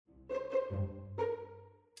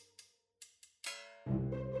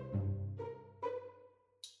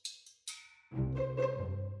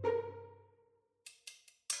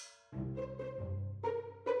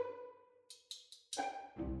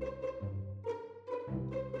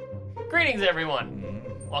Greetings, everyone.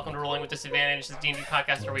 Welcome to Rolling with Disadvantage, this D&D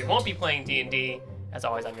podcast where we won't be playing D&D. As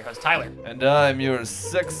always, I'm your host, Tyler. And I'm your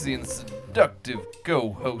sexy and seductive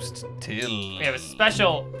co-host, Till. We have a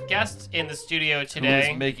special guest in the studio today.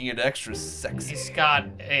 Who is making it extra sexy.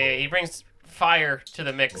 He brings fire to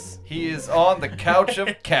the mix. He is on the couch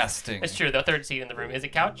of casting. It's true, the third seat in the room is a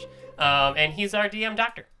couch. And he's our DM,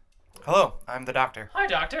 Doctor. Hello, I'm the doctor. Hi,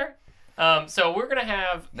 Doctor. So we're going to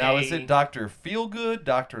have Now, is it Dr. Feelgood,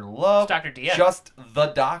 Dr. Love? Dr. DM. Just the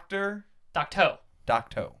doctor? Docto.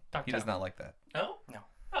 Docto. Docto. He does not like that. No? No.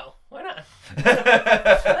 Oh, why not?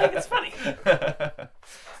 I think it's funny.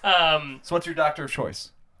 So what's your doctor of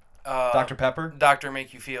choice? Dr. Pepper? Doctor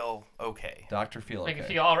make you feel okay. Dr. Feel Make okay. it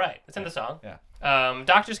feel all right. It's in the song. Yeah.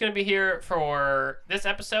 Doctor's going to be here for this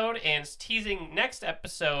episode, and teasing next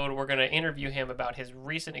episode, we're going to interview him about his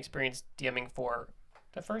recent experience DMing for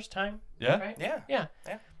the first time. Yeah? Right? Yeah. Yeah.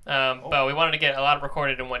 Yeah. But we wanted to get a lot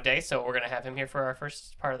recorded in one day, so we're going to have him here for our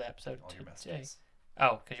first part of the episode All your today. messages.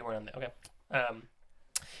 Oh, because you weren't on there. Okay.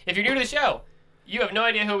 If you're new to the show, you have no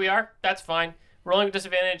idea who we are. That's fine. Rolling with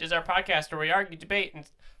Disadvantage is our podcast where we argue, debate, and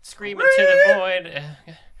scream into the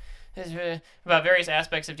void about various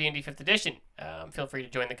aspects of D&D 5th Edition. Feel free to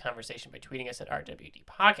join the conversation by tweeting us at RWD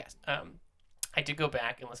Podcast. I did go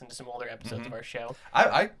back and listen to some older episodes of our show.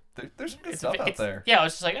 There's some good stuff out there. Yeah, I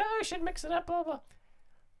was just like, I should mix it up, blah, blah.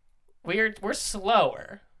 We're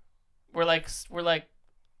slower.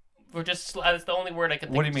 We're just that's the only word I can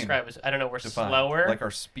think What do to you mean? describe it. I don't know, we're Define. slower. Like our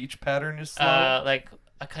speech pattern is slow? Like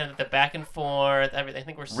kind of the back and forth, everything. I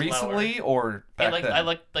think we're slower. Recently or back then? I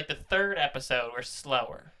like the third episode, we're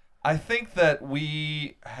slower. I think that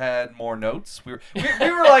we had more notes. We were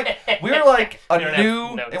like a We don't have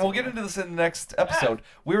new, notes and we'll get anymore. into this in the next episode.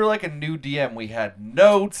 We were like a new DM. We had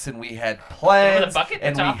notes and we had plans. With a bucket,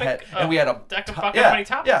 and a topic, we had a deck of bucket, how many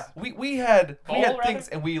topics? Yeah, we had Bowl, rather? things,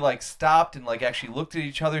 and we like stopped and like actually looked at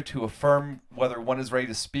each other to affirm whether one is ready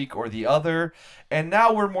to speak or the other. And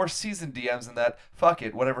now we're more seasoned DMs in that. Fuck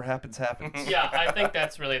it, whatever happens, happens. Yeah, I think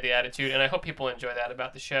that's really the attitude, and I hope people enjoy that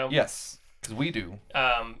about the show. Yes, because we do.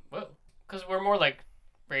 Because we're more like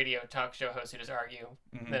radio talk show hosts who just argue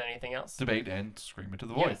than anything else. Debate and scream into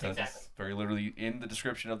the void. Yes, That's exactly. very literally in the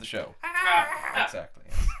description of the show. Exactly.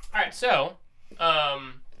 All right, so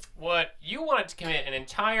what you wanted to commit an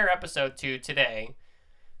entire episode to today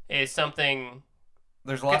is something.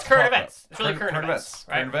 There's a lot It's to current talk events. about. It's really current events,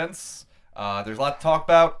 right? Current events. There's a lot to talk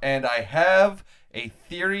about, and I have a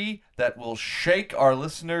theory that will shake our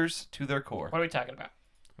listeners to their core. What are we talking about?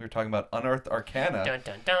 We're talking about Unearthed Arcana. Dun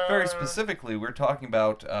dun dun. Very specifically, we're talking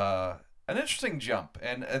about an interesting jump,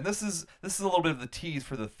 and this is a little bit of the tease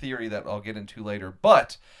for the theory that I'll get into later.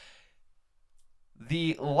 But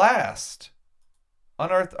the last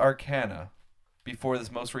Unearthed Arcana before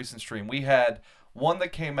this most recent stream, we had one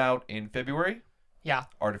that came out in February, Yeah,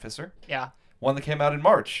 Artificer. yeah, One that came out in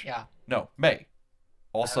March. yeah. No, May. I've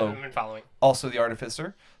Also, been following. the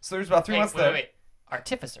Artificer. So there's about 3 months there. Wait.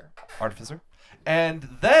 Artificer. Artificer.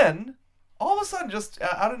 And then, all of a sudden, just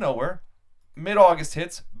out of nowhere, mid-August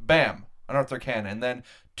hits, bam, Unearthed Arcana. And then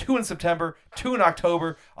 2 in September, 2 in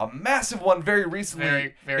October, a massive one very recently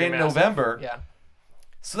Very, very in massive. November. Yeah.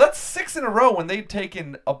 So that's 6 in a row when they'd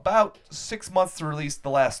taken about 6 months to release the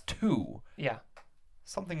last 2. Yeah.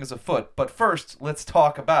 Something is afoot. But first, let's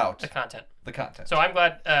talk about The content. the content. So I'm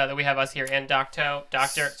glad that we have us here and Doctor.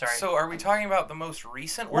 Sorry. So are we talking about the most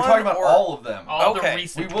recent We're one? talking about or... all of them. all the okay.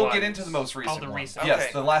 recent We will ones. get into the most recent the ones. recent Yes,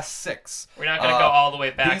 Okay. the last 6. We're not going to go all the way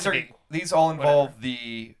back These all involve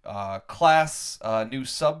the class, new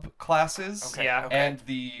subclasses, Okay. Yeah. and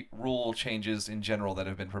the rule changes in general that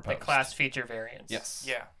have been the proposed. class feature variants. Yes.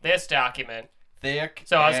 Yeah. This document. Thick.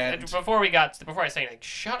 So and before I say anything,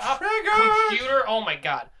 shut up, Triggered! computer. Oh my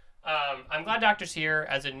god. I'm glad Doctor's here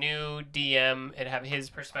as a new DM and have his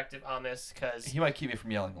perspective on this because, he might keep me from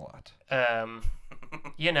yelling a lot. 'Cause,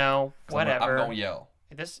 'Cause whatever. I'm gonna yell.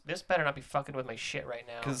 This better not be fucking with my shit right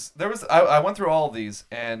now. Because there was, I went through all of these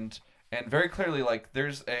and very clearly, like,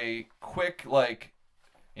 there's a quick, like,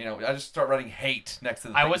 I just start writing hate next to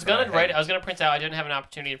the I things was that gonna write. hate. I was gonna print out. I didn't have an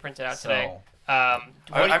opportunity to print it out So, today.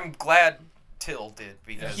 I'm glad Till did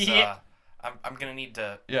because Yeah. I'm gonna need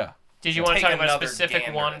to. Yeah. Did you want to take talk about a another specific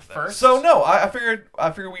gander one at this. first? So no, I figured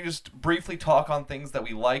we just briefly talk on things that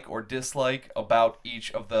we like or dislike about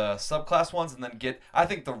each of the subclass ones, and then get. I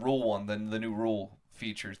think the rule one, then the new rule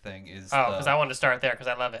feature thing is. Oh, because I wanted to start there because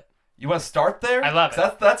I love it. You want to start there? I love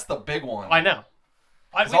it. That's the big one. I know.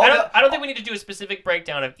 I don't think we need to do a specific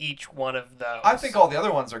breakdown of each one of those. I think all the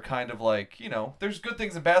other ones are kind of like, there's good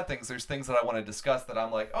things and bad things. There's things that I want to discuss that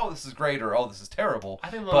I'm like, oh, this is great, or oh, this is terrible. I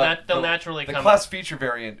think But they'll naturally the come. class feature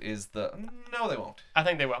variant is no, they won't. I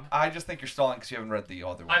think they will. I just think you're stalling because you haven't read the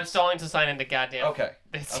other ones. I'm stalling to sign into goddamn. Okay,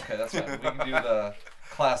 that's fine. We can do the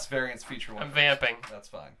class variance feature one. I'm vamping. That's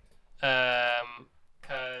fine.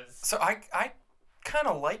 Cause So I kind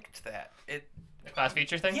of liked that. the class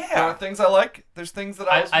feature thing. There Yeah. are things I like. There's things that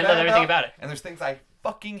I was I mad love everything about it. and there's things I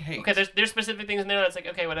fucking hate. Okay, there's specific things in there that's like,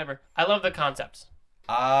 okay, whatever. I love the concepts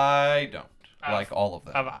I don't Of- like all of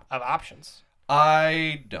them. of options.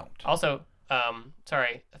 I don't. Also,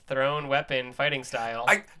 thrown weapon fighting style.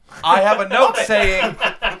 I have a note saying.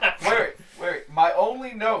 Wait. My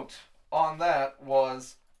only note on that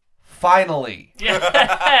was finally. Yes.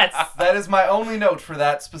 That is my only note for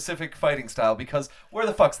that specific fighting style because where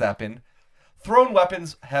the fuck's that been? Thrown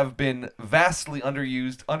weapons have been vastly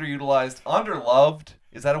underused, underutilized, underloved.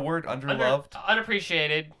 Is that a word? Underloved?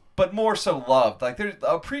 Unappreciated. But more so loved. Like, there's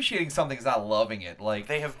appreciating something is not loving it. Like,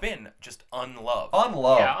 They have been just unloved.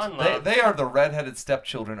 unloved. Yeah, unloved. They are the redheaded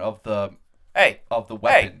stepchildren of the Hey,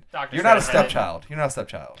 weapon. Doctor's You're not a redheaded. stepchild. You're not a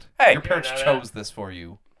stepchild. Hey. Your parents You don't know chose this for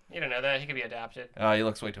you. You don't know that. He could be adopted. He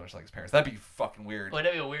looks way too much like his parents. That'd be fucking weird. Would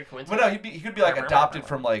that be a weird But coincidence? no, he could be like adopted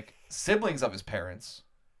from like siblings of his parents.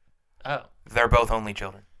 Oh. they're both only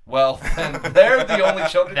children. Well, then they're the only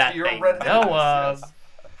children That to your they redheadedness. know of. Yes.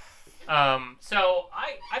 So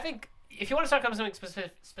I think if you want to talk about something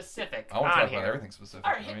specific I want to on talk here, about everything specific.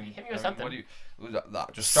 All right, hit me with something. What do you?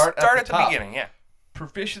 Just start at the the top. beginning. Yeah.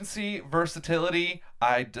 Proficiency, versatility.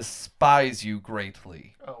 I despise you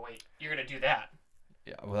greatly. Oh wait, you're gonna do that.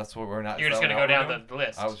 Yeah, well, that's what we're not. You're is just that gonna what go we're down doing? the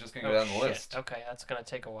list. I was just gonna go Oh, down the shit. list. Okay, that's gonna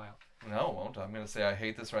take a while. No, it won't. I'm gonna say I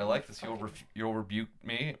hate this or I like this. You'll rebuke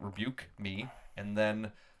me, and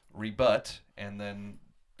then rebut, and then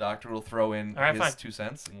Doctor will throw in All right, his fine. 2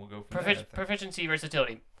 cents, and we'll go from there. I think. Proficiency,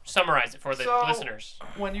 versatility. Summarize it for the So- listeners.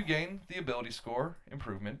 When you gain the ability score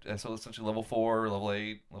improvement, so essentially level 4, level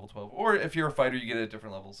 8, level 12, or if you're a fighter, you get it at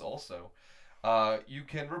different levels also, you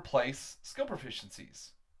can replace skill proficiencies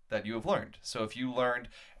that you have learned. So if you learned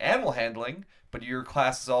animal handling, but your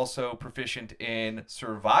class is also proficient in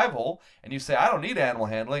survival, and you say, I don't need animal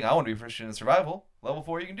handling, I want to be proficient in survival, level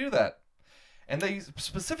 4, you can do that. And they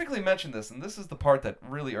specifically mention this, and this is the part that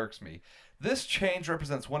really irks me. This change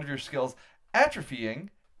represents one of your skills atrophying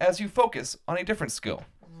as you focus on a different skill.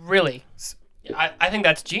 Really, I think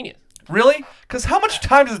that's genius. Really? Because how much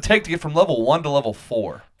time does it take to get from level 1 to level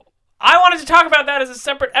 4? I wanted to talk about that as a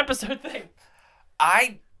separate episode thing.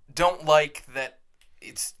 I don't like that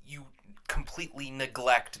you completely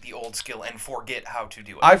neglect the old skill and forget how to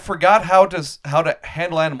do it. I forgot how to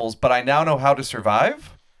handle animals, but I now know how to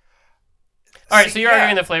survive? All right, so you're yeah.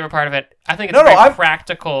 arguing the flavor part of it. I think it's No, a very I'm-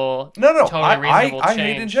 practical, No, totally reasonable I change.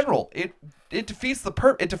 hate in general. It defeats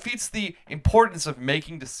it defeats the importance of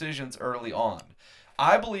making decisions early on.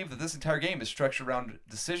 I believe that this entire game is structured around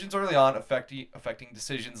decisions early on affecting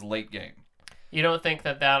decisions late game. You don't think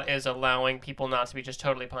that is allowing people not to be just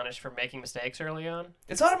totally punished for making mistakes early on?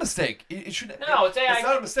 It's not a mistake. It should. No, it's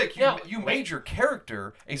not a mistake. You no, you wait. made your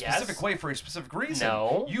character a Yes. specific way for a specific reason.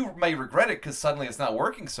 No. You may regret it because suddenly it's not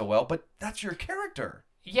working so well, but that's your character.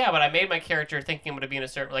 Yeah, but I made my character thinking it would be in a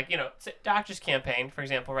certain, Doctor's Campaign, for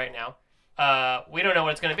example, right now. We don't know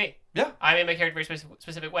what it's going to be. Yeah. I made my character a very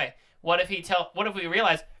specific way. What if we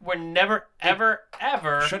realize we're never, ever,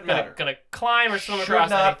 ever Shouldn't matter. gonna climb or swim Should across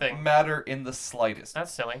not anything? matter in the slightest.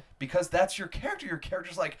 That's silly. Because that's your character. Your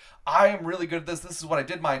character's like, I am really good at this. This is what I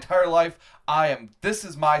did my entire life. This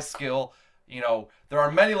is my skill. There are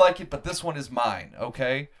many like it, but this one is mine.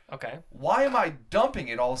 Okay? Okay. Why am I dumping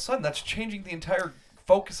it all of a sudden? That's changing the entire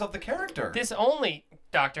focus of the character. This only,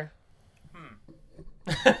 Doctor.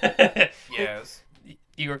 Yes.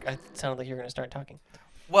 It sounded like you were going to start talking.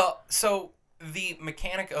 Well, so the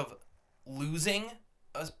mechanic of losing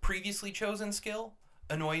a previously chosen skill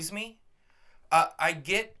annoys me. I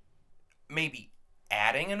get maybe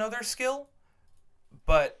adding another skill,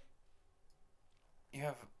 but you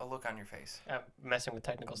have a look on your face. I'm messing with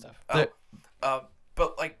technical stuff.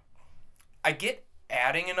 But like, I get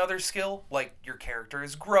adding another skill, like your character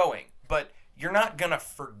is growing, but you're not gonna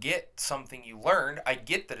forget something you learned. I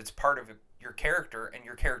get that it's part of your character, and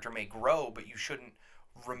your character may grow, but you shouldn't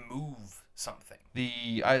remove something.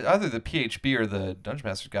 Either the PHB or the Dungeon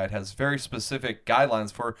Master's Guide has very specific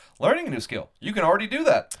guidelines for learning a new skill. You can already do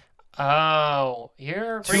that. Oh,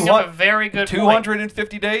 you're bringing up a very good point.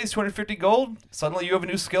 250 days, 250 gold. Suddenly you have a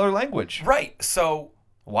new skill or language. Right. So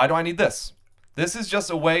Why do I need this? This is just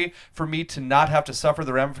a way for me to not have to suffer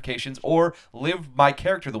the ramifications or live my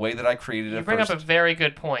character the way that I created it You bring first. up a very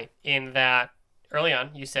good point in that early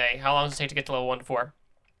on you say, how long does it take to get to level 1 to 4?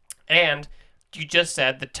 And you just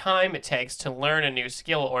said the time it takes to learn a new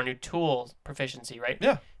skill or new tool proficiency, right?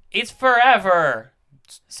 Yeah. It's forever.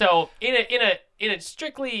 So in a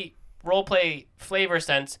strictly roleplay flavor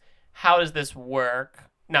sense, how does this work?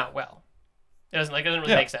 Not well. It doesn't really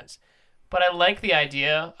Yeah. make sense. But I like the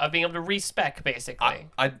idea of being able to respec basically.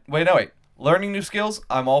 Wait. Learning new skills,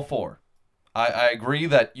 I'm all for. I agree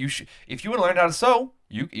that you should. If you want to learn how to sew,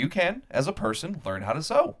 you can, as a person, learn how to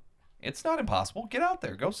sew. It's not impossible. Get out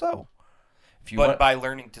there, go sew. If you But want, by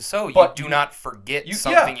learning to sew, you But do you- not forget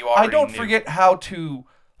something you already I don't knew. forget how to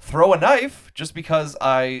throw a knife just because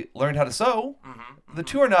I learned how to sew. The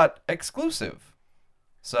two are not exclusive.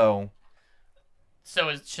 So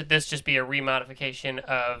So should this just be a remodification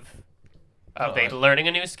of I- learning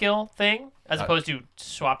a new skill thing as opposed to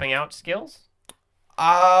swapping out skills?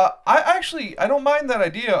 I don't mind that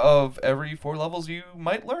idea of every 4 levels you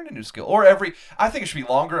might learn a new skill, or I think it should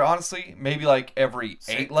be longer, honestly. Maybe like every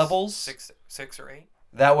 8 levels. Six or 8.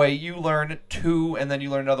 That way you learn 2 and then you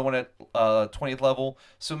learn another one at 20th level.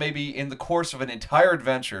 So maybe in the course of an entire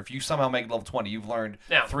adventure, if you somehow make level 20, you've learned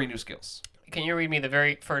Now- 3 new skills. Can you read me the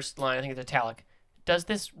very first line? I think it's italic. Does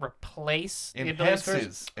this replace the ability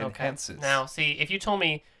scores? Enhances. Now, see, if you told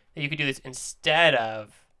me that you could do this instead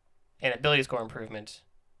of an ability score improvement,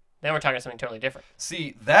 then we're talking something totally different.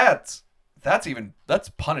 See, that's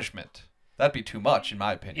punishment. That'd be too much in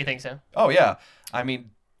my opinion. You think so? Oh yeah. I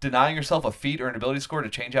mean, denying yourself a feat or an ability score to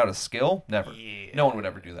change out a skill? Never. Yeah. No one would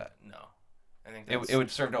ever do that. No. I think It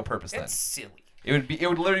would serve no purpose then. it's silly. It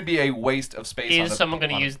would literally be a waste of space. Is someone going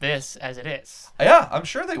to use this as it is? Yeah, I'm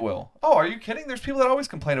sure they will. Oh, are you kidding? There's people that always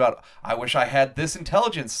complain about, I wish I had this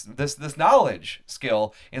intelligence, this knowledge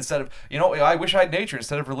skill instead of, I wish I had nature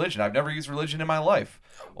instead of religion. I've never used religion in my life.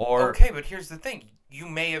 Or Okay, but here's the thing. You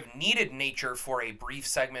may have needed nature for a brief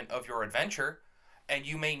segment of your adventure, and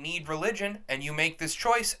you may need religion, and you make this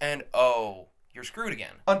choice, and you're screwed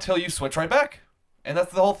again. until you switch right back. And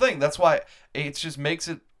that's the whole thing. That's why it just makes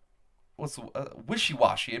it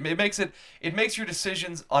wishy-washy. It makes your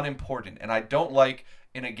decisions unimportant, and I don't like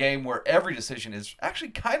in a game where every decision is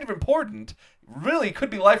actually kind of important, really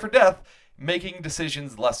could be life or death, making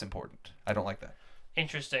decisions less important. I don't like that.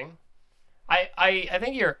 Interesting. I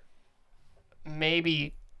think you're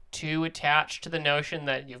maybe too attached to the notion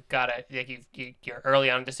that you've got to your early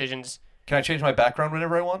on decisions. Can I change my background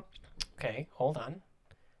whenever I want? Okay, hold on.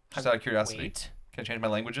 Just out of curiosity. Wait. Can I change my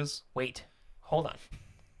languages? Wait. Hold on.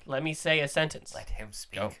 Let me say a sentence. Let him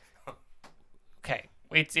speak. Go. Okay.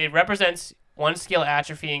 It represents one skill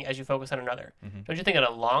atrophying as you focus on another. Mm-hmm. Don't you think on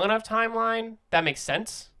a long enough timeline that makes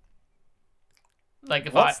sense? Like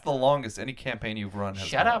if What's the longest any campaign you've run has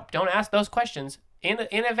shut gone? up, don't ask those questions. In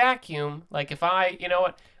a vacuum, like if I, you know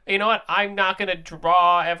what, I'm not gonna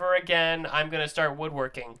draw ever again. I'm gonna start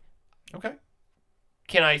woodworking. Okay.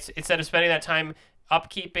 Can I, instead of spending that time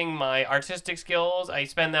upkeeping my artistic skills, I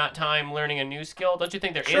spend that time learning a new skill? Don't you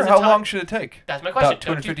think there is Sure, a how time? long should it take? That's my question. About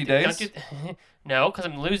 250 days? No, because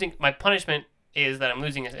I'm losing. My punishment is that I'm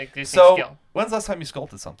losing an existing So, skill. when's the last time you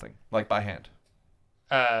sculpted something? Like by hand?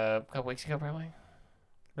 A couple weeks ago, probably.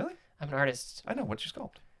 Really? I'm an artist. I know. What'd you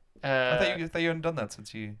sculpt? I thought Uh, you hadn't done that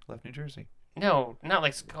since you left New Jersey. no, not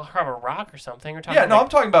like carve a rock or something. We're talking Yeah, no, like, I'm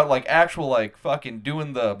talking about like actual like fucking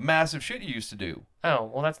doing the massive shit you used to do. Oh,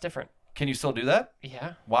 well, that's different. Can you still do that?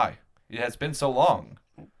 Yeah. Why? It has been so long.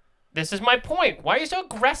 This is my point. Why are you so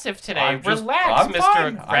aggressive today? I'm Relax, Mr.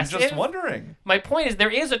 fine. Aggressive. I'm just wondering. My point is there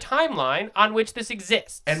is a timeline on which this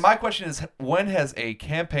exists. And my question is, when has a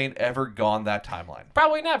campaign ever gone that timeline?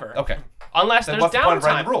 Probably never. Okay, Unless Then there's what's the point of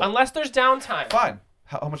writing downtime. the rule? Unless there's downtime. fine.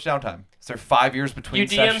 How much downtime? Is there 5 years between Your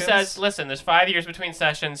DM sessions? says, listen, there's 5 years between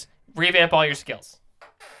sessions. Revamp all your skills.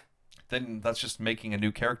 Then that's just making a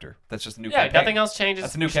new character. That's just a new Yeah, campaign. nothing else changes.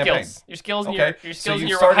 That's a new your campaign. Skills. Your skills and Okay, your so skills you and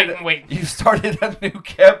your started, height and weight. You started a new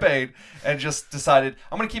campaign and just decided,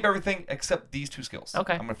 I'm going to keep everything except these 2 skills.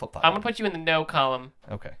 Okay. I'm going to flip flop. I'm gonna put you in the no column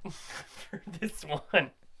Okay. for this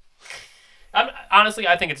one. Honestly,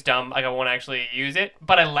 I think it's dumb. Like I won't actually use it,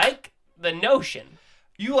 but I like the notion.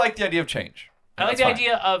 You like the idea of change. I like That's the fine.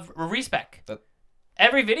 idea of respec. That-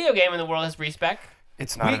 Every video game in the world has respec.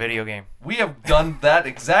 It's not We- a video game. We have done that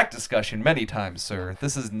exact discussion many times, sir.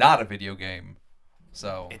 This is not a video game.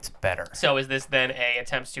 So, It's better. So is this then a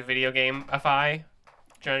attempts to video game-ify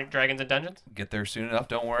Dragons and Dungeons? get there soon enough,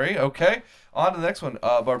 don't worry. Okay, on to the next one.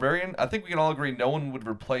 Barbarian, I think we can all agree no one would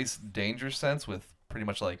replace Danger Sense with pretty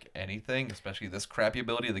much like anything, especially this crappy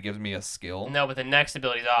ability that gives me a skill. No, but the next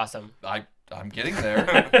ability is awesome. I'm getting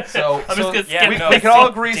there. So, I'm just gonna skip we, it. we can all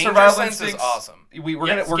agree Danger survival sense is instincts. awesome. We're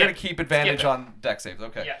Yeah, gonna keep advantage skip it. on deck saves.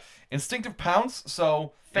 Okay. Yes. Instinctive pounce.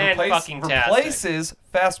 So it Fan-fucking-tastic. replaces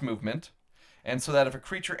fast movement, and so that if a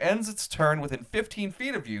creature ends its turn within 15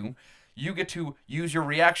 feet of you, you get to use your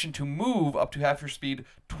reaction to move up to half your speed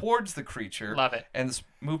towards the creature. Love it. And this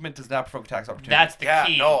movement does not provoke attacks opportunity. That's the Yeah,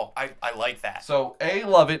 key. no, I like that. So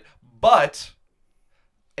love it, but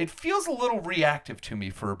it feels a little reactive to me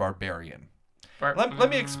for a barbarian. Let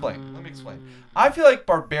me explain. I feel like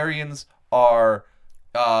barbarians are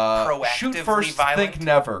shoot Proactively first, violent? think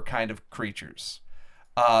never kind of creatures.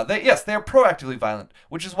 They are proactively violent,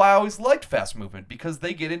 which is why I always liked fast movement, because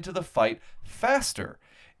they get into the fight faster.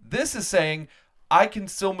 This is saying I can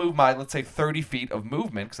still move my, let's say, 30 feet of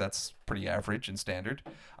movement, because that's pretty average and standard.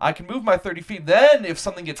 I can move my 30 feet. Then, if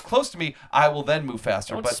something gets close to me, I will then move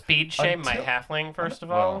faster. Don't But speed shame my until- halfling, first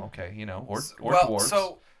of all. Well, okay, or Well,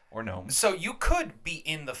 dwarves, or gnomes. So you could be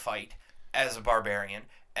in the fight as a barbarian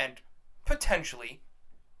and potentially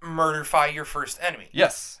murderfy your first enemy.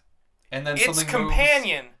 Yes. And then Its something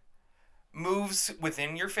companion moves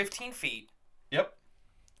within your 15 feet. Yep.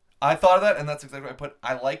 I thought of that, and that's exactly what I put.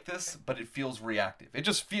 I like this, but it feels reactive. It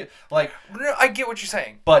just feels like... No, I get what you're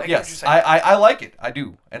saying. But I get what yes, you're saying. I like it. I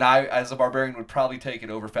do. And I, as a barbarian, would probably take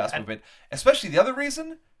it over fast movement. Especially the other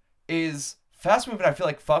reason is fast movement, I feel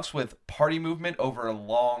like, fucks with party movement over a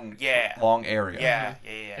long area. Yeah.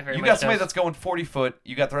 It very You much got somebody does. that's going 40 foot,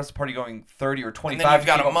 you got the rest of the party going 30 or And 25 then you've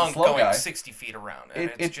got to a keep up with monk the slow going guy. 60 feet around.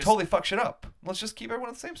 And It totally fucks shit up. Let's just keep everyone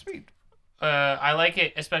at the same speed. I like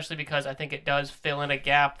it, especially because I think it does fill in a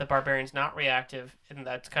gap. The barbarian's not reactive, and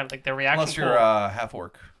that's kind of like the reaction. Unless you're half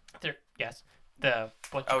orc. Yes. The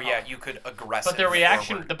what you Oh call yeah, it. you could aggressive. But the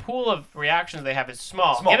reaction, forward. the pool of reactions they have is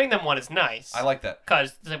small. Small. Giving them one is nice. I like that.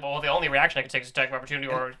 Because the only reaction I can take is attack of opportunity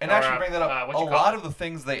or And or, actually bring that up, what a you call lot it. of the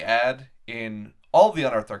things they add in all of the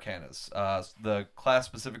Unearthed Arcanas, the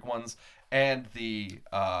class-specific ones and the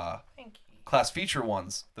Thank you. class feature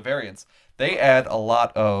ones, the variants, they add a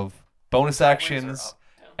lot of bonus actions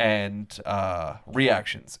and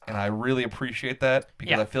reactions. And I really appreciate that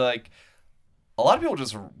because Yeah. I feel like a lot of people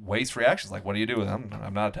just waste reactions. Like, what do you do with them?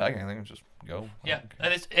 I'm not attacking anything. Just go. Yeah,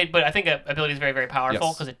 Okay. but I think ability is very, very powerful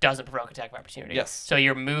Yes. because it doesn't provoke attack of opportunity. Yes. So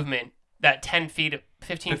your movement, that 10 feet,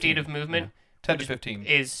 15 feet of movement, 10 to 15.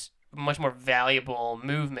 is much more valuable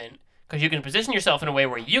movement because you can position yourself in a way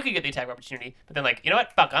where you can get the attack of opportunity, but then like, you know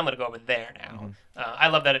what? Fuck, I'm gonna go over there now. I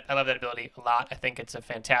love that. I love that ability a lot. I think it's a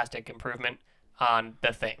fantastic improvement on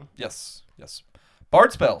the thing. Yes.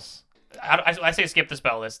 Bard spells. I say skip the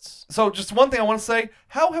spell lists. So just one thing I want to say,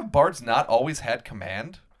 how have bards not always had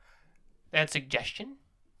command? That suggestion.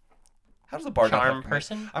 How does the bard not have Charm command?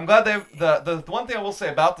 person. I'm glad they the one thing I will say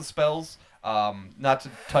about the spells, not to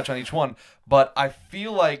touch on each one, but I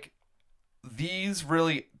feel like these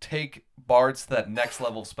really take bards to that next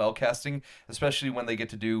level of spell casting, especially when they get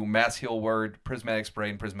to do Mass Heal Word, Prismatic Spray,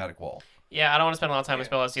 and Prismatic Wall. Yeah, I don't want to spend a lot of time with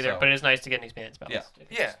spell lists either, so- but it is nice to get an expanded spell Yeah. list.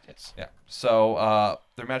 Yeah. Yeah. So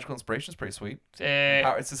their magical inspiration is pretty sweet.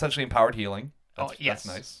 Yeah. It's essentially empowered healing. Oh, That's, yes.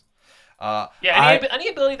 That's nice. Yeah, any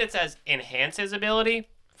ability that says enhances ability,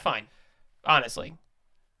 fine. Honestly.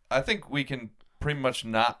 I think we can pretty much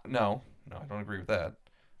not. No, I don't agree with that.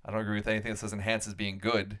 I don't agree with anything that says enhances being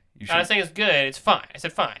good. You I'm not should. saying it's good, it's fine. I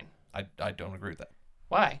said fine. I don't agree with that.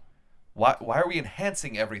 Why? Why are we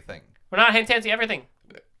enhancing everything? We're not enhancing everything.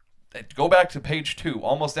 Go back to page 2.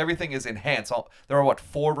 Almost everything is enhanced. There are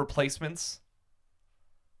 4 replacements?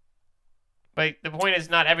 But the point is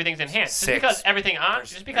not everything's enhanced. Six. Just because everything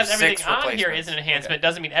There's everything six on here replacements. is an enhancement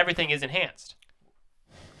doesn't mean everything is enhanced.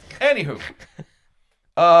 Anywho,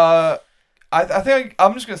 I think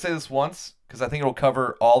I'm just gonna say this once because I think it'll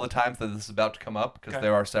cover all the times that this is about to come up because Okay.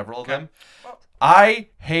 there are several of Okay. them. I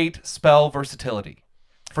hate spell versatility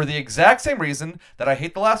for the exact same reason that I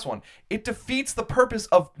hate the last one. It defeats the purpose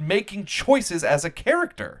of making choices as a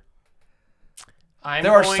character.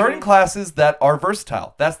 There are certain classes that are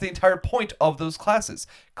versatile. That's the entire point of those classes.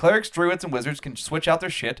 Clerics, druids, and wizards can switch out their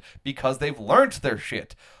shit because they've learned their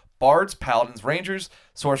shit. Bards, paladins, rangers,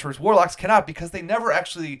 sorcerers, warlocks cannot because they never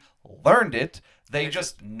actually learned it. They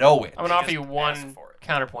just know it. I'm gonna offer just you ask one for it.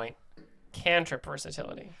 counterpoint. Cantrip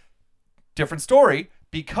versatility. Different story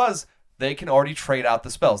because they can already trade out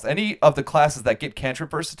the spells. Any of the classes that get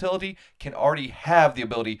cantrip versatility can already have the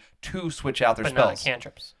ability to switch out their But not spells.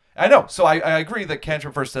 cantrips. I know. So I agree that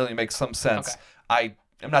cantrip versatility makes some sense. Okay. I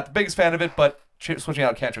am not the biggest fan of it, but switching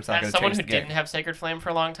out cantrips not As going to someone change who the game. didn't have Sacred Flame for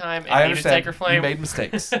a long time and I needed understand. Sacred Flame, You made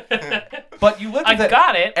mistakes, but you lived I with it.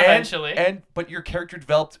 got it and- eventually. but your character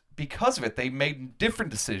developed because of it. They made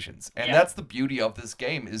different decisions, and Yeah. that's the beauty of this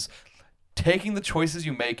game: is taking the choices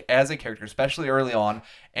you make as a character, especially early on,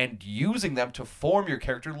 and using them to form your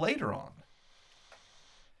character later on.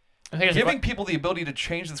 Giving people the ability to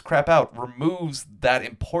change this crap out removes that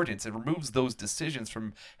importance. It removes those decisions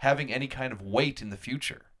from having any kind of weight in the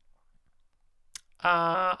future.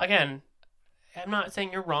 Again, I'm not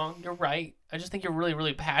saying you're wrong. You're right. I just think you're really,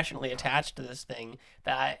 really passionately attached to this thing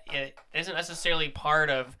that it isn't necessarily part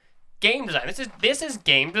of game design. This is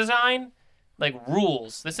game design, like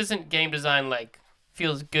rules. This isn't game design like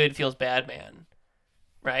feels good, feels bad, man.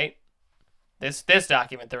 Right? This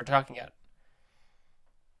document that we're talking about.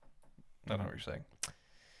 I don't know what you're saying.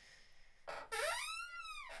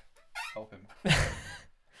 Help him.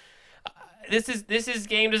 This is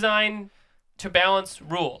game design to balance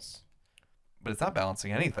rules. But it's not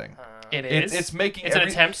balancing anything. It is. It's making. It's an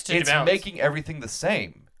attempt to balance. It's making everything the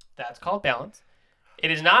same. That's called balance.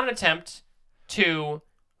 It is not an attempt to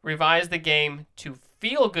revise the game to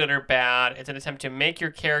feel good or bad. It's an attempt to make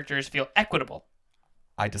your characters feel equitable.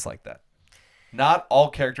 I dislike that. Not all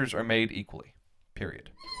characters are made equally. Period.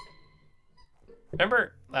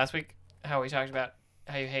 Remember last week how we talked about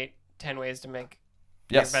how you hate 10 ways to make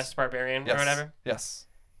Yes. your best barbarian Yes. or whatever? Yes.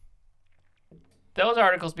 Those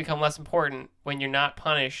articles become less important when you're not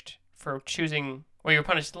punished for choosing, or you're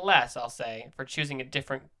punished less, I'll say, for choosing a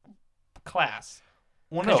different class.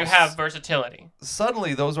 Well, Because no. you have versatility.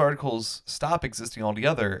 Suddenly, those articles stop existing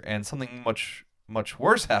altogether, and something much, much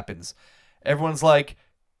worse happens. Everyone's like,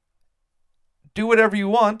 do whatever you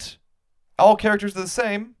want. All characters are the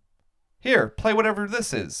same. Here, play whatever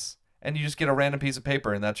this is. And you just get a random piece of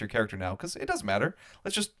paper, and that's your character now. Because it doesn't matter.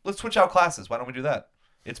 Let's switch out classes. Why don't we do that?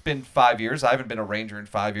 It's been 5 years. I haven't been a ranger in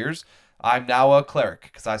 5 years. I'm now a cleric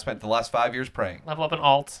because I spent the last 5 years praying. Level up an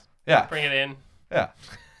alt. Yeah. Bring it in. Yeah.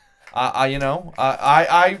 I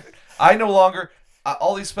no longer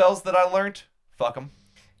all these spells that I learned. Fuck them.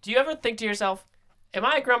 Do you ever think to yourself, am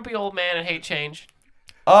I a grumpy old man and hate change?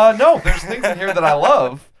 No. There's things in here that I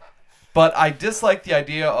love, but I dislike the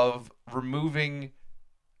idea of removing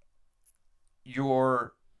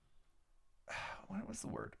your what's the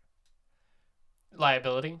word?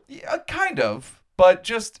 Liability. Yeah, kind of, but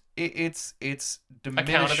just it's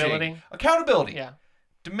diminishing accountability. Yeah.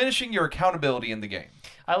 Diminishing your accountability in the game.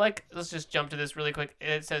 Let's just jump to this really quick.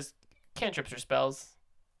 It says cantrips or spells.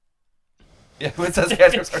 Yeah, it says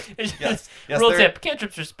cantrips. Yes. Rule tip: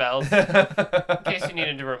 cantrips or spells. In case you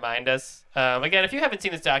needed to remind us. Again, if you haven't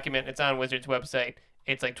seen this document, it's on Wizards' website.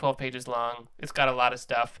 It's like 12 pages long. It's got a lot of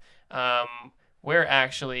stuff. We're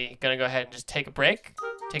actually going to go ahead and just take a break,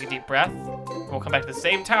 take a deep breath. We'll come back to the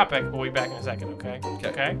same topic. We'll be back in a second, okay?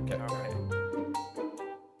 Okay. All right.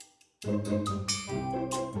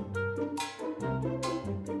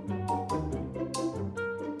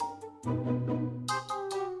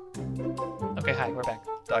 Okay, hi, we're back.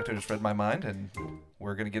 Doctor just read my mind, and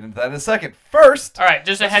we're going to get into that in a second. First, All right,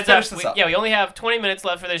 just a heads finish up. this up. We only have 20 minutes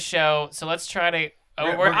left for this show, so let's try to...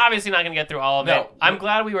 We're- We're obviously not going to get through all of No, it. I'm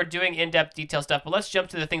glad we were doing in-depth detail stuff, but let's jump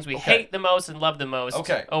to the things we Okay. hate the most and love the most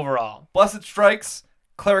overall. Blessed Strikes,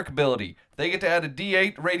 cleric ability. They get to add a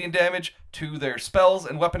D8 radiant damage to their spells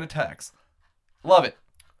and weapon attacks. Love it.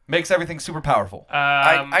 Makes everything super powerful.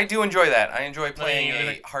 I do enjoy that. I enjoy playing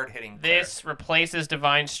like, a hard-hitting This replaces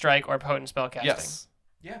Divine Strike or Potent Spellcasting. Yes.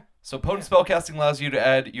 Yeah. So potent spellcasting allows you to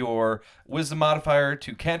add your wisdom modifier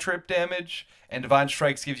to cantrip damage, and Divine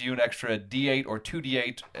Strikes gives you an extra D8 or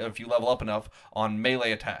 2D8 if you level up enough on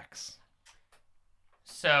melee attacks.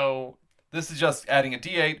 So This is just adding a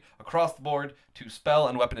D8 across the board to spell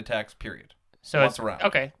and weapon attacks, period. it's Once around.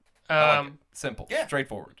 okay. I like it. Simple. Yeah.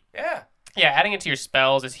 Straightforward. Yeah. Yeah, adding it to your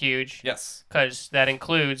spells is huge Yes. because that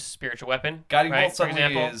includes spiritual weapon. Guiding right, Bolt for suddenly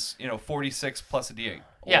example. is 46 plus a D8.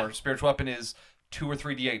 Or Yeah. spiritual weapon is 2 or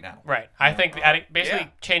 3 D8 now. Right. I think basically Yeah.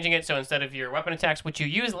 changing it so instead of your weapon attacks, which you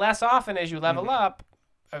use less often as you level up,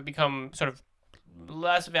 become sort of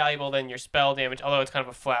less valuable than your spell damage, although it's kind of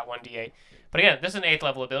a flat 1d8. But again, this is an 8th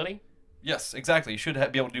level ability, Yes, exactly. You should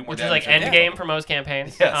be able to do more which is damage. like end than- game for most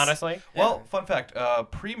campaigns, Yes. honestly. Well, fun fact,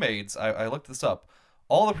 pre-mades, I looked this up.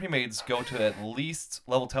 All the pre-mades go to at least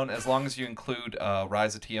level 10 as long as you include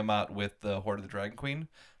Rise of Tiamat with the Horde of the Dragon Queen,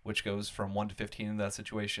 which goes from 1 to 15 in that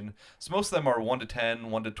situation. So most of them are 1 to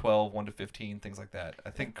 10, 1 to 12, 1 to 15, things like that. I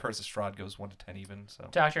think Curse of Strahd goes 1 to 10 even. So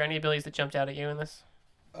Doctor, any abilities that jumped out at you in this?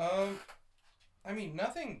 I mean,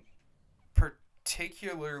 nothing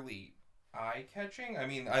particularly eye-catching. I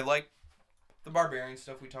mean, I like the barbarian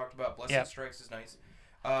stuff we talked about. Blessed Yep. Strikes is nice.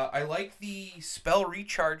 I like the spell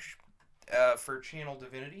recharge for Channel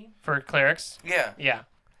Divinity. For clerics? Yeah. Yeah.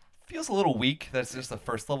 feels a little weak. That's just the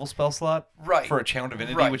first level spell slot Right. for a Channel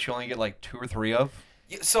Divinity, Right. which you only get like 2 or 3 of.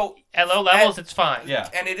 Yeah, so At low levels, it's fine. Yeah.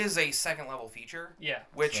 and it is a second level feature, Yeah.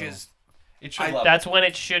 which So- is It should I- level. That's when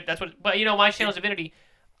it should. That's what. But my Channel Divinity,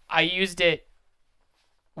 I used it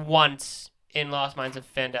once in Lost Mines of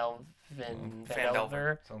Phandelver.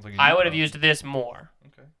 Sounds like I would have used this more.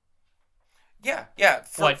 Okay. yeah.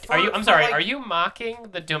 I'm sorry. Are you mocking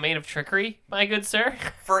the domain of trickery, my good sir?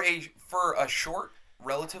 for a short,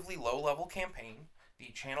 relatively low level campaign? The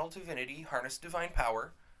Channel Divinity Harness Divine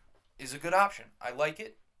Power is a good option. I like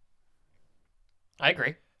it. I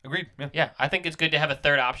agree. Agreed. Yeah. Yeah, I think it's good to have a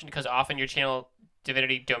third option because often your Channel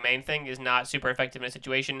Divinity domain thing is not super effective in a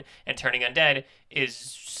situation, and turning undead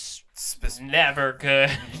is never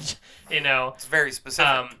good. It's very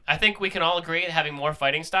specific. I think we can all agree that having more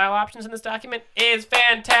fighting style options in this document is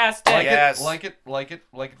fantastic. Like Yes. it. Like it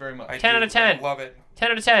very much. 10 out of 10. I love it.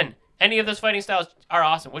 10 out of 10. Any of those fighting styles are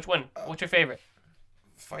awesome. Which one? What's your favorite?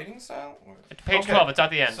 Fighting style? Page Okay. 12. It's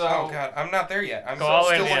at the end. So- Oh god, I'm not there yet. I'm Go all the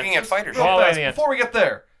way still to the looking end. at fighters. Go all Real the way to fast, the end. before we get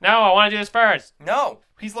there, No, I want to do this first. No,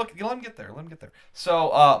 he's looking. Let him get there. Let him get there.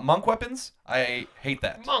 So, monk weapons, I hate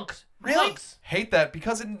that. Monks. Really? Monks. Hate that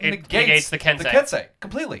because it negates the Kensei. The Kensei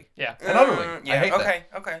completely Yeah. and utterly. Yeah. I hate that.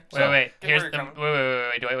 Okay. Wait. Get Here's where the.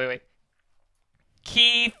 you're coming. Wait.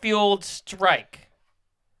 Key fueled strike.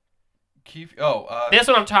 This This is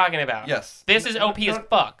what I'm talking about. yes. This is OP as No,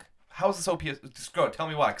 fuck. How is this OP? Just go. Tell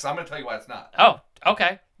me why, because I'm gonna tell you why it's not. Oh,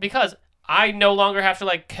 okay. Because I no longer have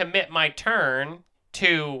to commit my turn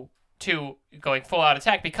to going full out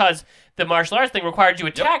attack because the martial arts thing required you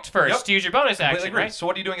attacked first Yep. to use your bonus Completely action, agree. right? So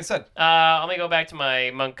what are you doing instead? Let me go back to my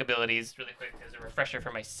monk abilities really quick as a refresher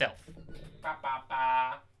for myself.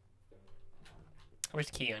 Where's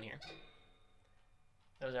the key on here?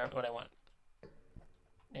 Those aren't what I want.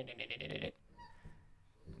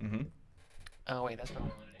 Mm-hmm. Oh wait, that's not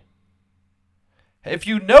what I wanted to do. If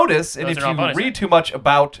you notice, and Those if are all you bonus read actions. too much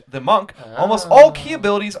about the monk, almost all key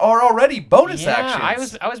abilities are already bonus Yeah,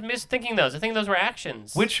 actions. I was misthinking those. I think those were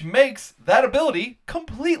actions. Which makes that ability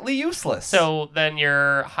completely useless. So then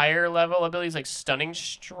your higher level abilities like stunning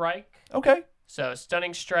strike. okay. So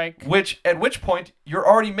stunning strike. At which point you're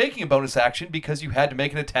already making a bonus action because you had to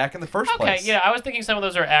make an attack in the first Okay, place. yeah, I was thinking some of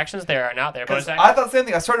those are actions. They are not there. Bonus Because actions. I thought the same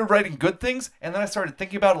thing. I started writing good things, and then I started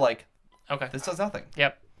thinking about it like, Okay. this does nothing.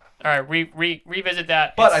 Yep. All right. Revisit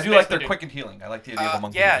that. But It's I do like their basically- quick and healing. I like the idea of a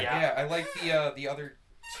monkey. Yeah, Yeah. yeah. I like the other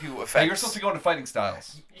two effects. Hey, you're supposed to go into fighting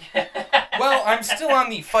styles. Well, I'm still on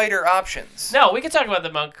the fighter options. No, we can talk about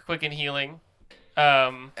the monk quick and healing.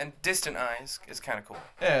 And distant eyes is kind of cool.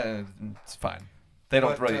 Yeah, it's fine. They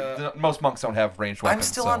don't But, really. Most monks don't have ranged weapons. I'm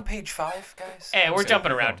still so. on page 5, guys. Hey, we're Sorry.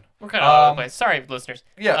 jumping around. We're kind of all over the place. Sorry, listeners.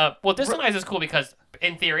 Yeah. Well, distant eyes is cool because,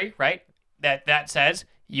 in theory, right, that says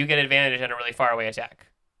you get advantage on a really far away attack.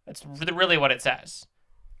 That's really what it says.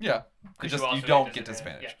 Yeah. Because Just, you also you get don't get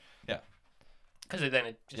disadvantage. disadvantage. Because then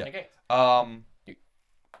it just Yeah. negates. Yeah.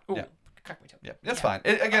 Ooh, Yeah. crack me toe. Yeah, that's fine.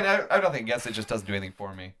 Again, I have nothing against it. It just doesn't do anything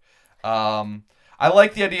for me. I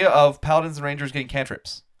like the idea of paladins and rangers getting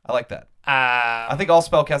cantrips. I like that. I think all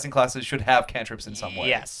spellcasting classes should have cantrips in some way.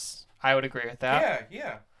 Yes, I would agree with that.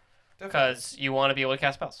 Yeah. Because you want to be able to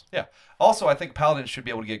cast spells. Yeah. Also, I think paladins should be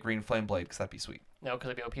able to get green flame blade because that'd be sweet. No, because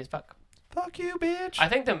it'd be OP as fuck. Fuck you, bitch. I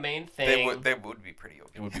think the main thing They would be pretty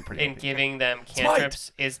okay. it would be pretty. in OP. giving them Smite.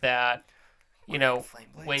 cantrips is that, Flame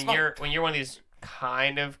blade. when Smite. you're one of these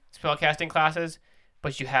kind of spellcasting classes,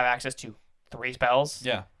 but you have access to 3 spells.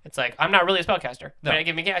 Yeah. It's like I'm not really a spellcaster, No. but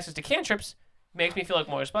giving me access to cantrips makes me feel like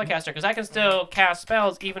more a spellcaster because I can still cast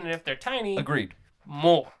spells even if they're tiny. Agreed.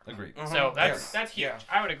 More. Agreed. So that's Yes. that's huge. Yeah.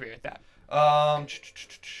 I would agree with that.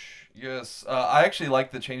 Yes. I actually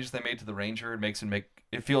like the changes they made to the ranger.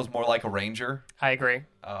 It feels more like a ranger, I agree.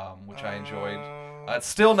 which I enjoyed. It's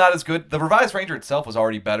still not as good. The revised ranger itself was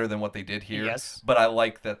already better than what they did here. Yes. But I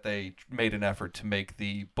like that they made an effort to make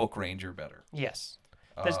the book ranger better. Yes.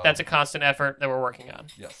 That's a constant effort that we're working on.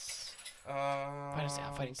 Yes. Fighting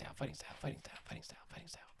style, fighting style, fighting style, fighting style, fighting style,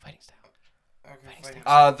 fighting style, fighting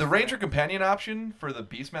style. The ranger companion option for the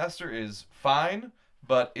beastmaster is fine,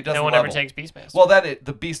 but it doesn't. No one level. ever takes Beastmaster. Well,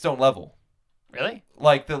 the beasts don't level. Really?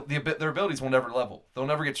 Like their abilities will never level. They'll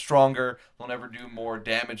never get stronger. They'll never do more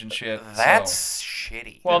damage and shit. That's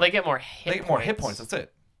shitty. Well, they get more hit they get more hit points. That's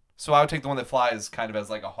it. So I would take the one that flies kind of as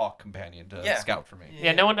like a hawk companion to Yeah. scout for me.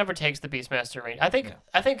 Yeah, no one ever takes the Beastmaster range. I think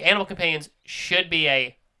Yeah. animal companions should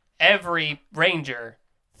be every ranger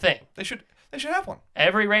thing. They should have one.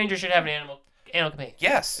 Every ranger should have an animal companion.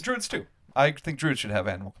 Yes, Druids too. I think druids should have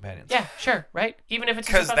animal companions. Yeah, sure, right? Even if it's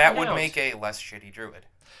just because about that the would nouns. make a less shitty druid.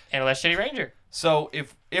 and a less shitty ranger. So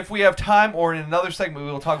if we have time, or in another segment,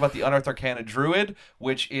 we will talk about the Unearthed Arcana Druid,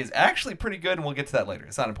 which is actually pretty good, and we'll get to that later.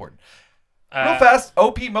 It's not important. Real fast,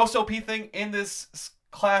 most OP thing in this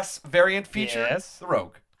class variant feature? Yes. The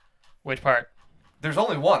Rogue. Which part? There's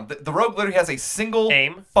only one. The Rogue literally has a single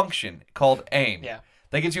Aim. function called aim. Yeah.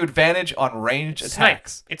 That gives you advantage on ranged Snipe.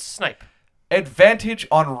 attacks. It's snipe. Advantage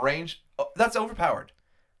on range. Oh, that's overpowered.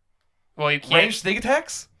 Well, you can't. Ranged sneak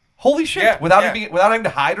attacks? Holy shit! Yeah, without yeah. without having to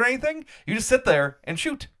hide or anything, you just sit there and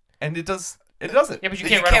shoot, and it does it. Yeah, but you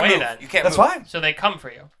can't run away move. then. You can't That's move. fine. So they come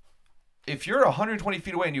for you. If you're 120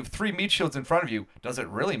 feet away and you have 3 meat shields in front of you, does it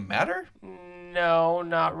really matter? No,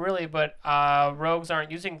 not really. But rogues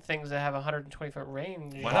aren't using things that have 120-foot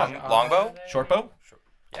range. Why not? are Longbow? they? Short bow?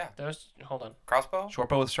 Yeah. Those. Hold on. Crossbow? Short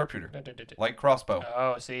bow with sharpshooter. No, do. Light crossbow.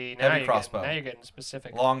 Oh, see now Heavy you're crossbow. Getting, now you're getting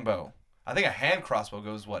specific. Long bow. I think a hand crossbow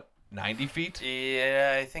goes, what, 90 feet?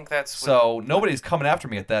 Yeah, I think that's... So nobody's coming after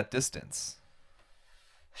me at that distance.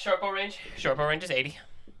 Short bow range. Short bow range is 80.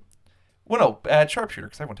 Well, no, add sharpshooter,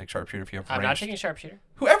 because everyone takes sharpshooter if you have I'm ranged. not taking sharpshooter.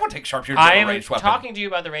 Who everyone takes sharpshooter if I you have am a ranged weapon. talking to you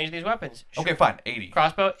about the range of these weapons. Okay, fine, 80.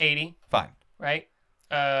 Crossbow 80, Fine. right?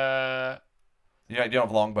 You don't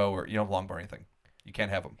have longbow or anything. You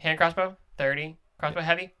can't have them. Hand crossbow 30. Crossbow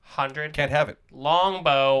heavy 100. Can't have it.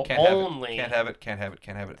 Longbow Can't have only. it. Can't have it. Can't have it.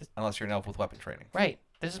 Can't have it. Unless you're an elf with weapon training. Right.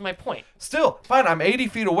 This is my point. Still, fine. I'm 80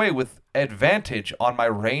 feet away with advantage on my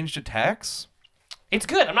ranged attacks. It's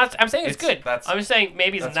good. I'm saying it's good. That's- I'm just saying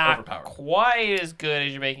maybe it's that's not overpowered. quite as good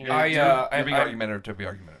as you're making it. You're being argumentative to be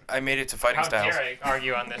argumentative. I made it to fighting How styles. dare I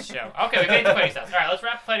argue on this show? Okay, we made it to fighting styles. All right, let's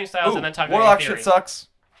wrap fighting styles Ooh, and then talk Warlock about your shit theory. sucks.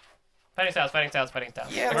 Fighting styles.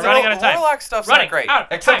 Yeah, We're running out of time. Warlock stuff's Running not great. out of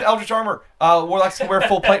Except time. Eldritch Armor. Warlocks can wear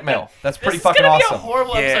full plate mail. That's pretty This fucking is gonna awesome. be a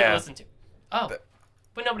horrible episode Yeah. to listen to. Oh, But-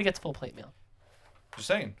 but nobody gets full plate mail. Just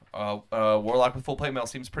saying. Warlock with full plate mail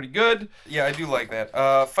seems pretty good. Yeah, I do like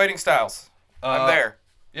that. Fighting styles. I'm there.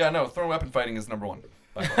 Yeah, no, thrown weapon fighting is number one.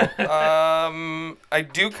 by far. I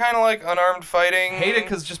do kind of like unarmed fighting. Hate it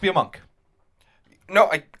because just be a monk. No,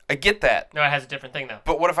 I get that. No, it has a different thing though.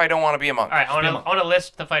 But what if I don't want to be a monk? All right, be a monk. I want to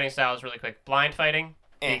list the fighting styles really quick. Blind fighting,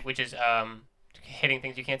 Eh. which is hitting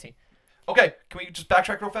things you can't see. Okay, can we just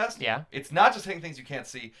backtrack real fast? Yeah. It's not just hitting things you can't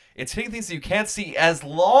see. It's hitting things that you can't see as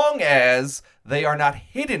long as they are not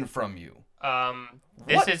hidden from you.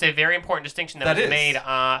 This What? is a very important distinction that That was is. made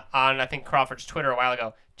on I think Crawford's Twitter a while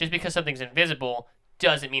ago. Just because something's invisible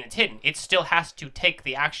doesn't mean it's hidden. It still has to take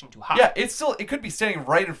the action to hide. Yeah, it could be standing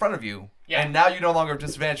right in front of you, Yeah. and now you no longer have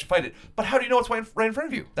disadvantage to fight it. But how do you know it's right in front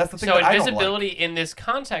of you? That's the thing So that I don't invisibility like. in this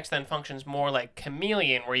context then functions more like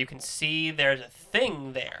chameleon, where you can see there's a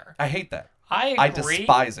thing there. I hate that. I agree. I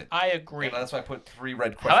despise it. I agree. And that's why I put 3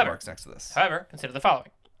 red question However- marks next to this. However, consider the following: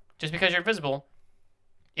 just because you're visible,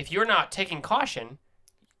 if you're not taking caution,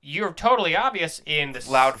 you're totally obvious in the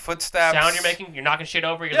Loud footsteps. sound you're making. You're knocking shit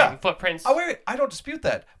over. You're Yeah. leaving footprints. Oh, wait, I don't dispute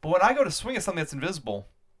that. But when I go to swing at something that's invisible,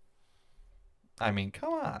 I mean,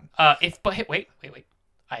 come on. Wait.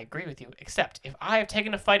 I agree with you. Except if I have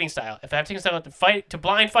taken a fighting style, if I've taken a style to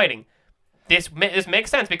blind fighting, this makes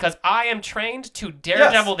sense because I am trained to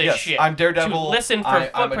daredevil this yes, shit. I'm Daredevil. To listen for I'm a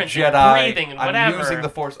footprints Jedi. and breathing and I'm whatever. using the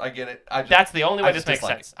Force. I get it. That's the only way I this just makes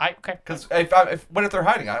dislike sense. it. Okay. Because what if they're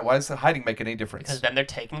hiding? Why does the hiding make any difference? Because then they're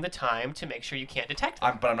taking the time to make sure you can't detect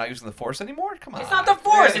them. But I'm not using the Force anymore? Come on. It's not the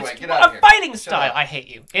Force. Anyway, It's get out of a here. fighting Shut style. up. I hate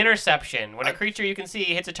you. Interception. When a creature you can see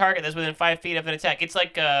hits a target that's within 5 feet of an attack, it's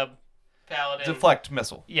like a paladin. Deflect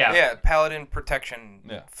missile. Yeah. Yeah, paladin protection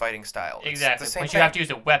Yeah. fighting style. It's Exactly. The same But thing. you have to use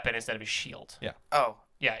a weapon instead of a shield. Oh.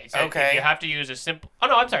 Yeah. Exactly. Okay. You have to use a simple. Oh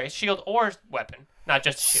no, I'm sorry. Shield or weapon, not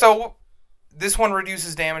just shield. So this one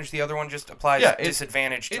reduces damage. The other one just applies Yeah, it's-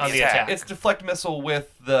 disadvantage to On the the attack. attack. It's deflect missile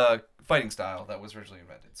with the fighting style that was originally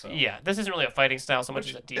invented. So Yeah, this isn't really a fighting style so much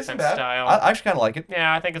as a isn't defense bad. style. I actually kind of like it.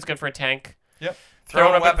 Yeah, I think it's good for a tank. Yep. Thrown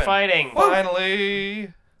Thrown weapon weapon. fighting.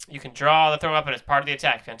 Finally. You can draw the thrown weapon as part of the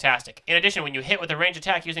attack. Fantastic. In addition, when you hit with a ranged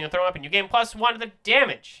attack using a thrown weapon, you gain +1 to the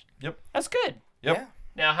damage. Yep. That's good. Yep. Yeah.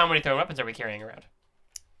 Now, how many thrown weapons are we carrying around?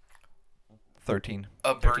 13.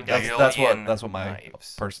 A 13. bajillion That's what my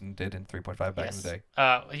knives. person did in 3.5 back in the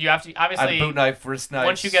day. You have to I had a obviously boot knife, wrist knife.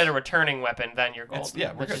 once you get a returning weapon, then you're It's- golden.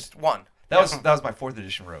 yeah, we're Which good. is- Just one. That was my 4th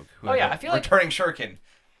edition rogue. Who Oh, had yeah, a I feel like- returning shuriken.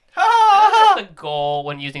 I think the goal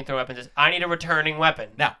when using thrown weapons is I need a returning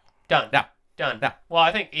weapon. Now. Done. Now. Done. Now. Well,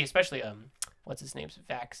 I think especially what's his name?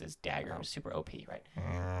 Vax's dagger was super OP, right?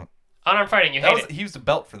 Unarmed fighting, you hate it, He used a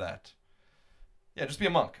belt for that. Yeah, just be a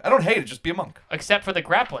monk. I don't hate it. Just be a monk. except for the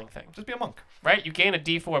grappling thing, Just be a monk. right? You gain a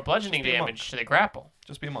D4 bludgeoning Just be a damage to the grapple.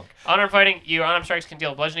 Just be a monk. Unarmed fighting, your unarmed strikes can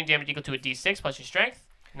deal bludgeoning damage equal to a D6 plus your strength,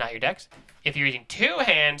 not your dex. If you're using 2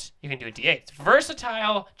 hands, you can do a D8. It's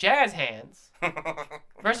versatile jazz hands.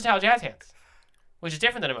 Versatile jazz hands, which is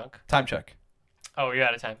different than a monk. Time check. Oh, you're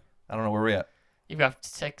out of time. I don't know where we're at. You've got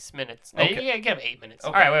 6 minutes. No, Okay. you have 8 minutes.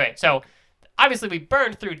 Okay. All right, wait. So, obviously, we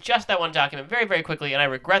burned through just that one document very, very quickly, and I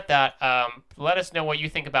regret that. Let us know what you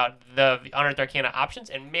think about the Unearthed Arcana options,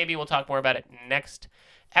 and maybe we'll talk more about it next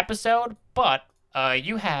episode. But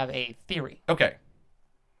you have a theory. Okay.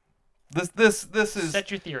 This is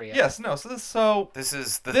Set your theory up. yes, no. This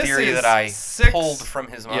is the This theory is that I 6 pulled from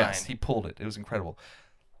his mind. Yes, he pulled it. It was incredible.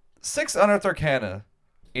 6 Unearthed Arcana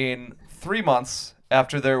in 3 months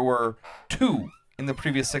after there were 2 in the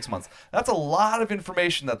previous 6 months. That's a lot of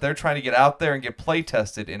information that they're trying to get out there and get play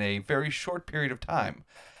tested in a very short period of time.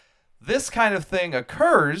 This kind of thing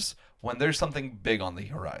occurs when there's something big on the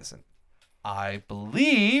horizon. I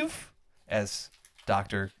believe, as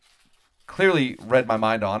Dr. clearly read my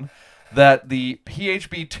mind on, that the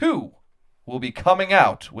PHB2 will be coming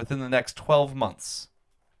out within the next 12 months.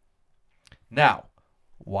 Now,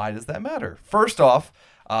 why does that matter? First off,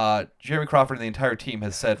 Jeremy Crawford and the entire team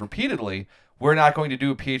has said repeatedly, we're not going to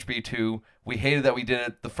do a PHB2. We hated that we did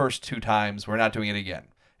it the first 2 times. We're not doing it again.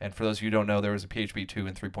 And for those of you who don't know, there was a PHB2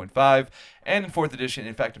 in 3.5 and in 4th edition.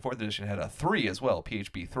 In fact, in 4th edition, it had a 3 as well,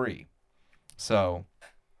 PHB3. So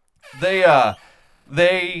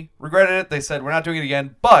they regretted it. They said, we're not doing it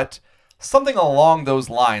again. But something along those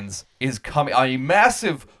lines is coming. A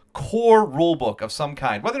massive core rulebook of some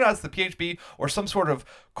kind, whether or not it's the PHB or some sort of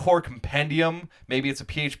core compendium. Maybe it's a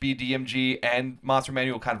PHB, DMG, and Monster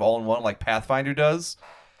Manual kind of all in one like Pathfinder does.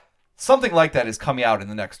 Something like that is coming out in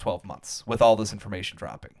the next 12 months with all this information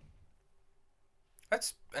dropping.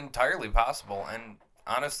 That's entirely possible, and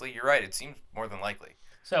honestly, you're right. It seems more than likely.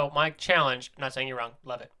 So my challenge, I'm not saying you're wrong,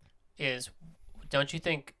 love it, is don't you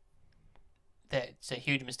think that it's a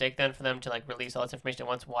huge mistake then for them to like release all this information at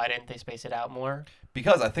once? Why didn't they space it out more?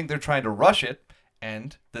 Because I think they're trying to rush it,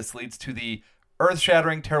 and this leads to the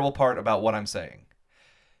earth-shattering, terrible part about what I'm saying.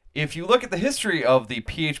 If you look at the history of the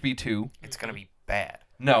PHB2... It's going to be bad.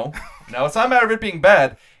 No, it's not a matter of it being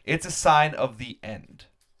bad. It's a sign of the end.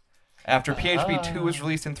 After PHB2 was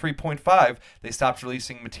released in 3.5, they stopped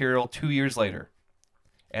releasing material 2 years later.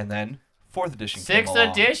 And then 4th edition came 6th along.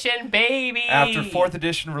 edition, baby! After 4th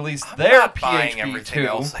edition released I'm their not buying everything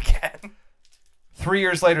else PHB2, again. 3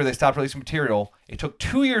 years later they stopped releasing material. It took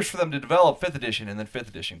 2 years for them to develop 5th edition, and then 5th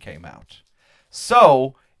edition came out.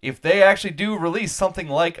 So, if they actually do release something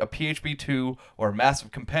like a PHB2 or a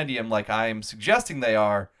massive compendium like I am suggesting they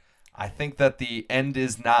are, I think that the end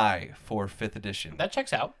is nigh for 5th edition. That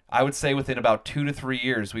checks out. I would say within about 2 to 3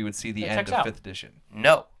 years we would see the That end checks of out. 5th edition.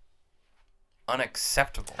 No.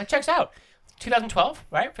 Unacceptable. That checks out. 2012,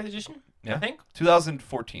 right? 5th edition? Yeah. I think.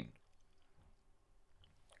 2014.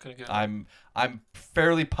 Good. I'm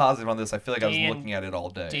fairly positive on this. I feel like I was D and looking at it all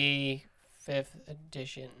day. D 5th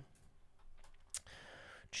edition.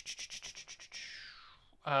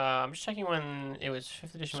 I'm just checking when it was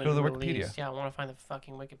 5th edition. Just go to was the released. Wikipedia. Yeah, I want to find the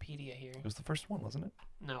fucking Wikipedia here. It was the first one, wasn't it?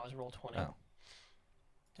 No, it was Roll 20. Oh.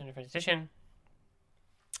 5th edition.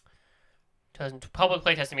 Public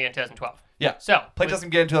playtesting began in 2012. Yeah. So Playtesting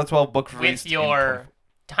began in 2012. Book released with your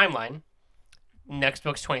timeline, next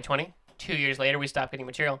book's 2020. 2 years later, we stopped getting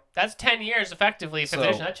material. That's 10 years effectively. 5th So-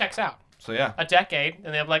 edition. That checks out. So yeah. A decade,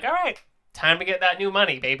 and they're like, all right, time to get that new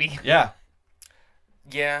money, baby. Yeah.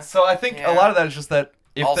 Yeah. So I think a lot of that is just that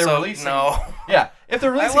if also, they're releasing, no. yeah, if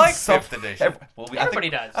they're releasing like some- 5th edition. Well, Everybody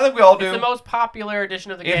does. I think we all do. It's the most popular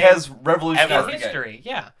edition of the It game has in revolutionized the game. history.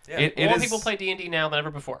 Yeah. Yeah. It More is- people play D&D now than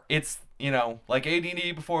ever before. It's like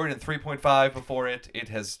AD&D before it and 3.5 before it. It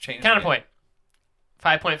has changed. the game. Counterpoint.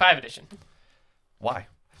 5.5 edition. Why?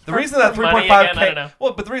 The For- reason that for money 3.5 again, I don't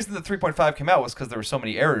know. but the reason that 3.5 came out was because there were so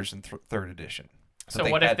many errors in 3rd edition. So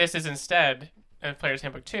what if this is instead of Player's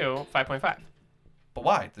Handbook 2, 5.5? But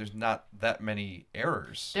why? There's not that many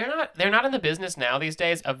errors. They're not in the business now these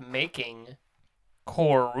days of making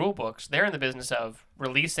core rulebooks. They're in the business of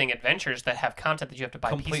releasing adventures that have content that you have to buy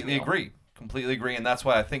Completely piecemeal. agree, and that's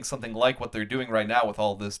why I think something like what they're doing right now with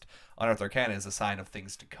all this Unearthed Arcana is a sign of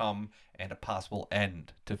things to come and a possible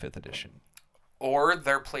end to 5th edition. Or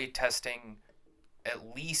they're playtesting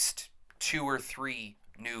at least 2 or 3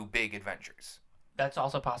 new big adventures. That's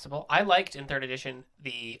also possible. I liked in 3rd edition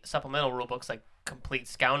the supplemental rulebooks like Complete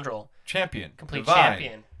Scoundrel, Complete Complete Divine.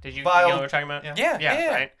 Champion. Did you Vile- know what we're talking about? Yeah. Yeah.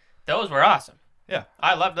 Right. Those were awesome. Yeah.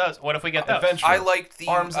 I love those. What if we get those? Adventure. I liked the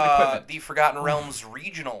Arms and equipment. the Forgotten Realms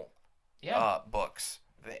regional Yeah. books.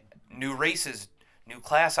 The new races, new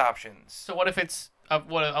class options. So what if it's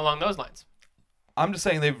what along those lines? I'm just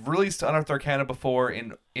saying they've released Unearthed Arcana before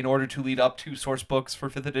in order to lead up to source books for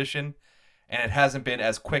 5th edition, and it hasn't been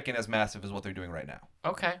as quick and as massive as what they're doing right now.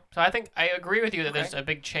 Okay. So I think I agree with you that Okay. there's a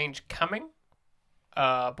big change coming.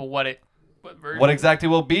 But what version? What exactly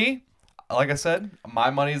will be? Like I said, my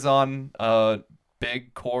money's on a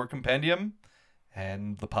big core compendium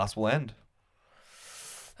and the possible end.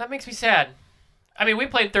 That makes me sad. I mean, we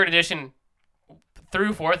played 3rd edition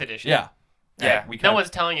through 4th edition. Yeah. Yeah. We No can't- one's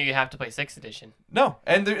telling you have to play 6th edition. No,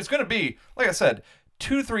 and it's going to be, like I said,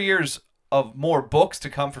 2 to 3 years of more books to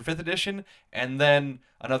come for 5th edition, and then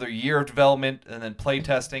another year of development, and then play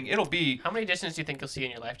testing. It'll be How many editions do you think you'll see in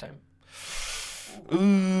your lifetime?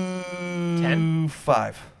 10?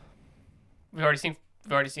 5. We've already seen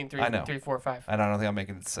 3, I know. 3, 4, 5. And I don't think I'm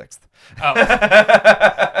making it 6th. Oh.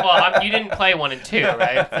 Well, you didn't play 1 and 2,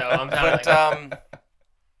 right? So I'm But like, I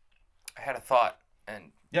had a thought,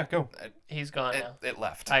 and Yeah, go. he's gone now. it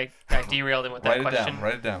left. I derailed him with that Write it question. down.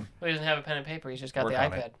 Write it down. Well, he doesn't have a pen and paper. He's just got Work the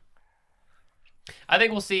on iPad. it. I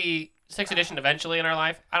think we'll see 6th edition eventually in our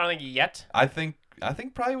life. I don't think yet, I think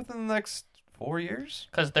probably within the next 4 years.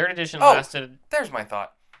 because 3rd edition Oh. lasted. There's my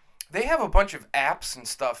thought. They have a bunch of apps and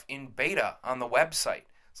stuff in beta on the website.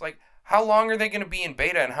 It's like, how long are they going to be in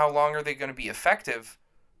beta, and how long are they going to be effective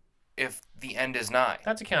if the end is nigh?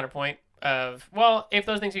 That's a counterpoint of, well, if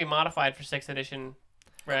those things can be modified for 6th edition,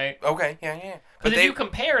 right? Okay, yeah. Because if you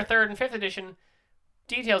compare 3rd and 5th edition,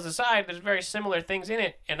 details aside, there's very similar things in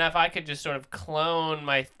it. And if I could just sort of clone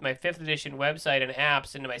my 5th edition website and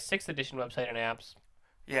apps into my 6th edition website and apps,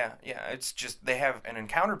 Yeah, it's just they have an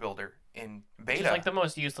encounter builder in which beta. is like the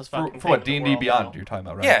most useless fucking For thing what, in the D&D world Beyond now. you're talking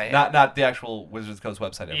about, right? Yeah. Not the actual Wizards of the Coast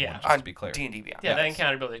website, everyone, Yeah. just on to be clear. D&D Beyond. Yeah, that Yes.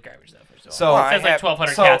 encounter builder is garbage, though, first of all. So, Well, it says like have-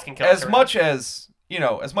 1,200 so cats can kill as us much as,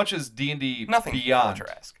 as much as D&D Nothing Beyond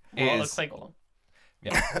picturesque. well, it is... looks like golem.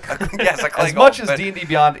 Yeah. Yes, a clay As much golem, as but- D&D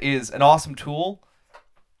Beyond is an awesome tool,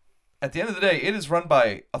 at the end of the day, it is run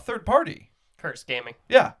by a third party. Curse gaming.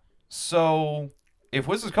 Yeah. So if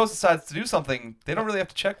Wizards of the Coast decides to do something, they don't really have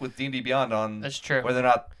to check with D&D Beyond on That's true. whether or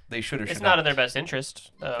not they should or should It's not in their best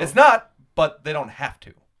interest, though. It's not, but they don't have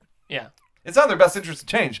to. Yeah. It's not in their best interest to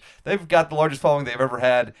change. They've got the largest following they've ever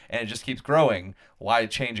had, and it just keeps growing. Why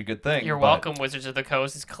change a good thing? You're But- welcome, Wizards of the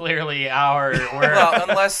Coast. It's clearly our word. Well,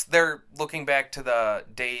 unless they're looking back to the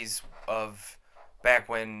days of back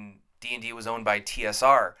when D&D was owned by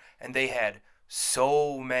TSR, and they had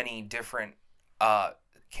so many different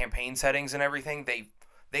campaign settings and everything.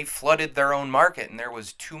 They flooded their own market, and there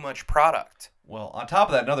was too much product. Well, on top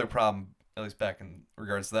of that, another problem, at least back in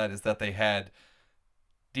regards to that, is that they had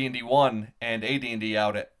D&D 1 and AD&D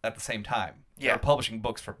out at the same time. Yeah. They're publishing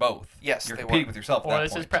books for both. Yes, You're they competing were. with yourself at Or that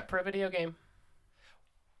this point. is prep for a video game.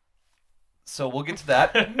 So we'll get to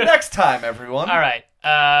that next time, everyone. All right.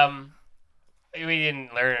 We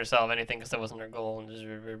didn't learn or solve anything because that wasn't our goal.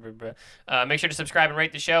 Make sure to subscribe and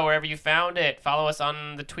rate the show wherever you found it. Follow us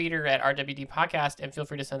on the Twitter at RWD Podcast, and feel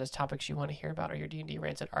free to send us topics you want to hear about or your D&D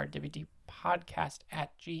rants at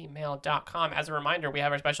rwdpodcast@gmail.com. As a reminder, we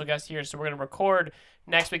have our special guest here, so we're going to record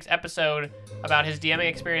next week's episode about his DMing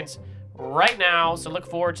experience right now. So look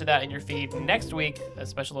forward to that in your feed next week. A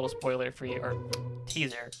special little spoiler for you, or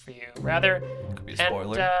teaser for you, rather. Could be a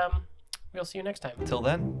spoiler. And we'll see you next time. Till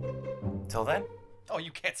then. Till then. Oh, you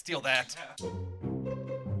can't steal that.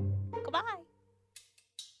 Goodbye.